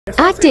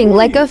Acting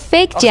like a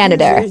fake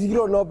janitor. You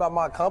don't know about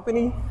my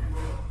company,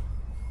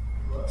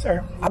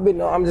 sir. I've been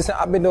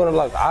doing it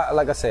like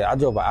I said. I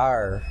drove an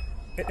hour.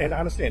 And I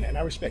understand that, and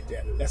I respect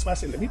that. That's why I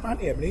said, let me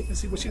find Ebony and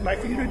see what she'd like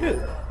for you to do.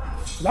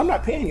 Because I'm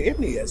not paying you.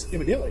 Ebony is,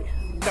 evidently.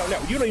 No,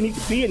 you don't even need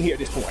to be in here at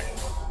this point.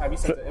 Have you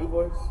sent the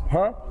invoice?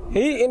 Huh?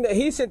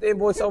 He sent the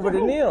invoice over to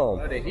them.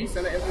 No, did he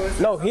send the invoice?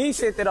 No, he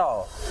sent it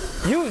all.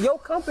 Your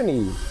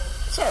company.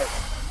 Sir.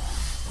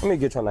 Let me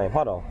get your name.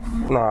 Hold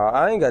on. Nah,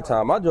 I ain't got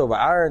time. I drove an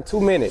hour and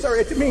 2 minutes.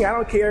 Sir, to me, I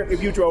don't care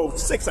if you drove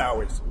 6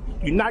 hours.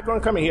 You're not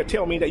going to come in here and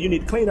tell me that you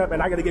need to clean up and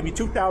I got to give you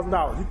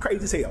 $2,000. You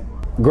crazy as hell.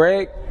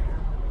 Greg?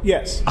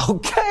 Yes.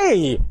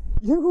 Okay.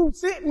 You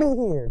sent me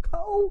here,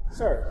 Cole.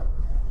 Sir.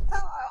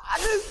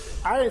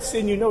 I didn't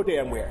send you no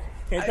damn where.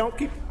 And don't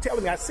keep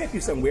telling me I sent you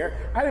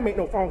somewhere. I didn't make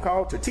no phone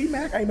call to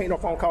T-Mac. I didn't make no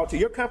phone call to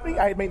your company.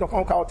 I didn't make no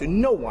phone call to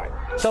no one.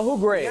 So who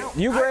Greg? Now,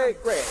 You Greg?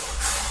 Greg.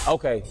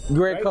 Okay,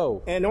 Greg Right?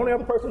 Cole. And the only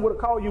other person would have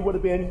called you would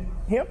have been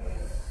him.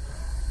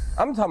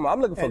 I'm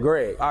looking for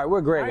Greg. All right,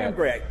 where Greg I am at?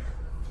 Greg.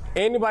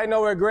 Anybody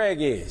know where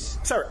Greg is?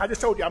 Sir, I just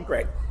told you I'm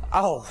Greg.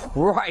 Oh,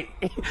 right.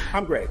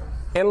 I'm Greg.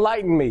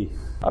 Enlighten me.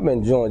 I've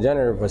been doing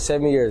janitor for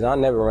 7 years. I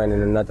never ran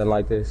into nothing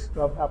like this.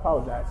 So I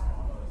apologize.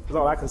 That's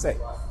all I can say.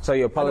 So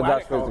you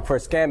apologize I didn't for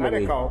scamming I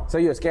didn't me. call. So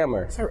you're a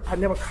scammer. Sir, I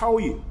never call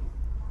you.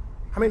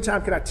 How many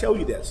times can I tell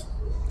you this?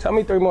 Tell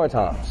me 3 more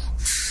times.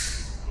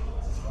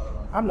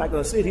 I'm not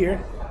going to sit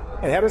here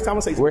and have this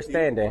conversation. We're with you.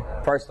 standing,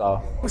 first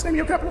off. What's the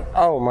name of your company?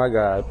 Oh my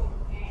God.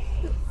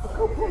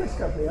 Go pull this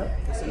company up.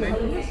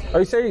 Are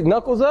you serious?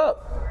 Knuckles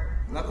up?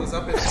 Knuckles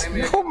up is the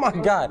name of your Oh my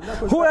God.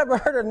 Who ever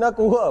heard of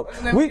Knuckle Up? What's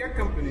the name of your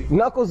company?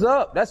 Knuckles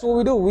Up. That's what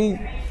we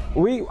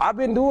do. I've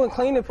been doing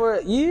cleaning for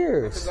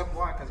years. Knuckles up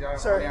why? Because y'all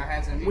Sir, have your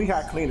hands and knees. we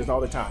hire cleaners all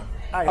the time.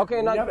 I have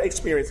never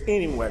experienced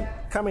anyone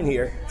coming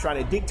here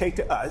trying to dictate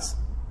to us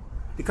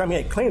to come here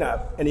and clean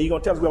up, and then you're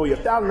going to tell us, well, you're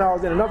 $1,000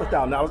 and another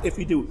 $1,000 if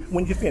you do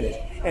when you finish.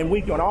 And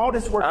we're doing all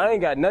this work. I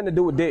ain't got nothing to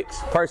do with dicks,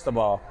 first of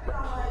all.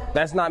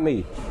 That's not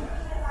me.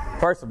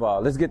 First of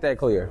all, let's get that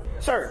clear.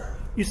 Sir,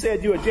 you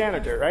said you're a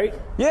janitor, right?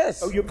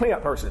 Yes. Oh, you're a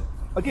cleanup person.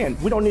 Again,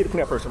 we don't need a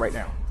cleanup person right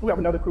now. We have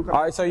another crew coming.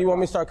 All right, so you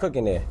want me to start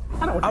cooking there?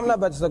 I'm not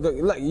about to start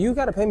cooking. Look, you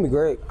got to pay me,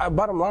 Greg.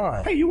 Bottom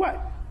line. Hey, you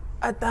what?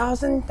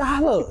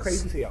 $1,000.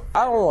 Crazy as hell.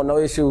 I don't want no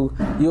issue.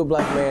 You a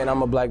black man,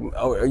 I'm a black.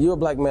 Or you a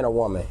black man or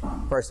woman?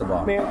 First of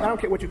all. Man, I don't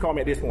care what you call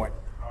me at this point.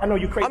 I know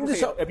you crazy as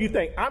hell. If you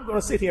think I'm going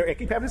to sit here and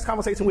keep having this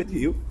conversation with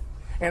you,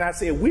 and I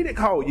said we didn't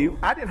call you,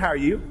 I didn't hire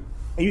you,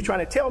 and you trying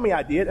to tell me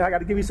I did, and I got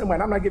to give you some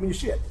money, I'm not giving you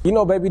shit. You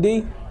know Baby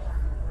D?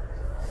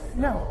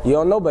 No. You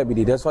don't know Baby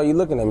D. That's why you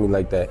looking at me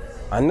like that.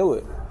 I knew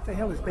it. What the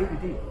hell is Baby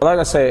D? Like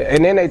I said,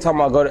 and then they talking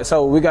about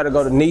so we got to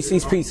go to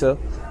Niecy's Pizza.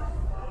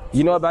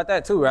 You know about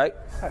that too, right?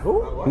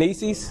 Who?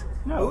 Niecy's?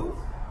 No.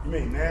 You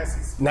mean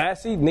Nancy's?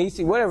 Nasty,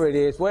 Niecy, whatever it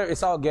is,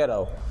 it's all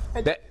ghetto.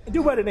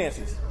 Do better than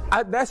Nancy's.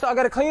 That's I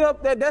got to clean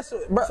up that. That's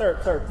bro.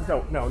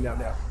 Sir, no.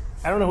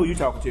 I don't know who you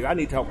talking to. I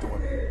need to talk to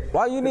him.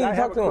 Why you need to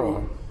talk to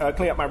him?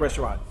 Clean up my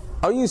restaurant.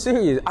 Are you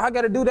serious? I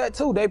got to do that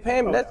too. They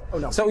pay me.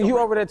 So you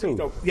over there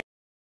too? Yeah.